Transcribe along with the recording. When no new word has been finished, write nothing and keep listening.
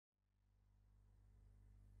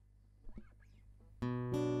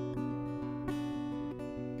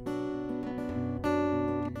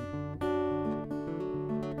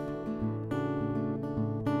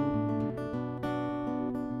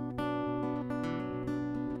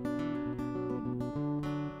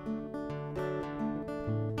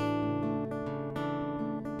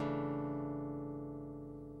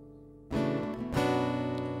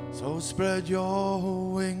spread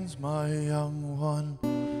your wings, my young one.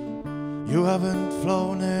 You haven't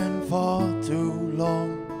flown in for too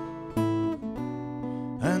long.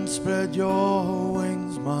 And spread your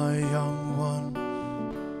wings, my young one.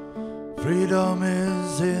 Freedom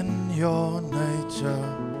is in your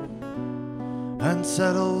nature. And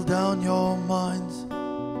settle down your minds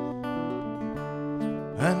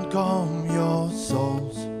and calm your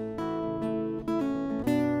souls.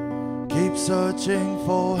 Keep searching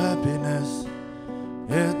for happiness.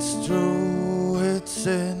 It's true, it's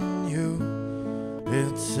in you,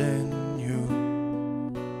 it's in you.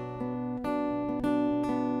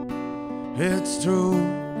 It's true,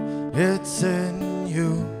 it's in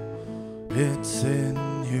you, it's in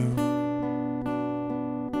you.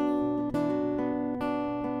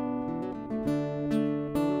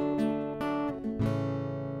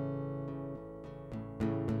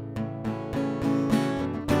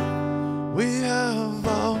 We have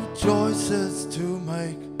our choices to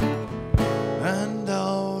make and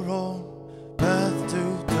our own path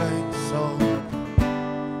to take, so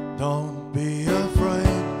don't be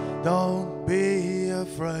afraid, don't be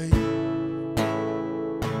afraid.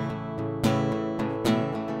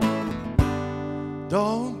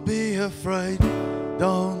 Don't be afraid,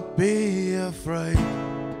 don't be afraid.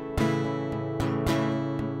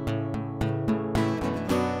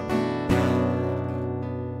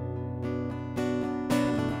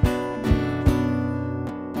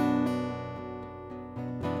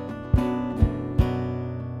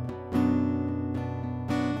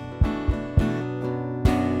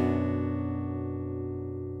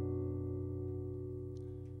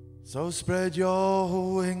 So spread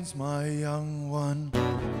your wings, my young one.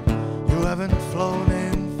 You haven't flown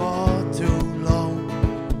in for too long.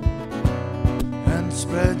 And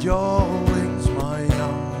spread your wings, my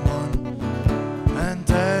young one, and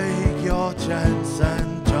take your chance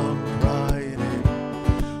and jump right in.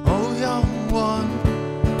 Oh, young one,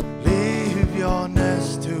 leave your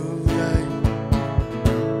nest today.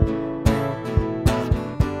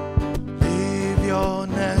 Leave your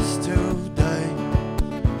nest today.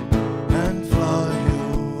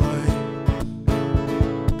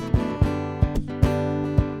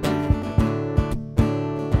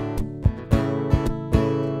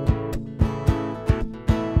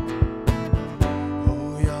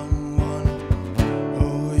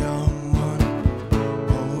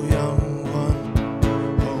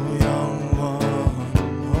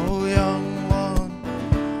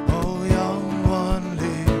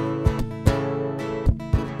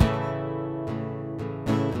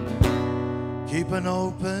 Keep an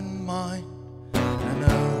open mind and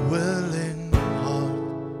a willing heart.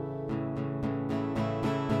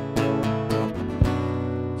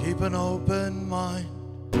 Keep an open mind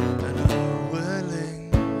and a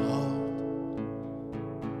willing heart.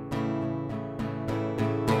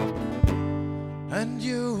 And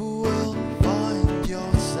you will find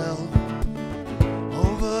yourself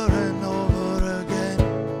over and over again.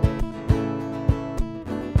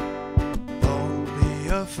 Don't be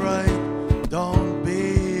afraid. Don't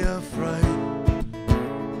be afraid.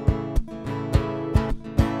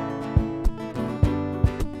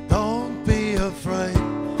 Don't be afraid.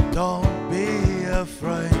 Don't be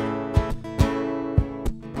afraid.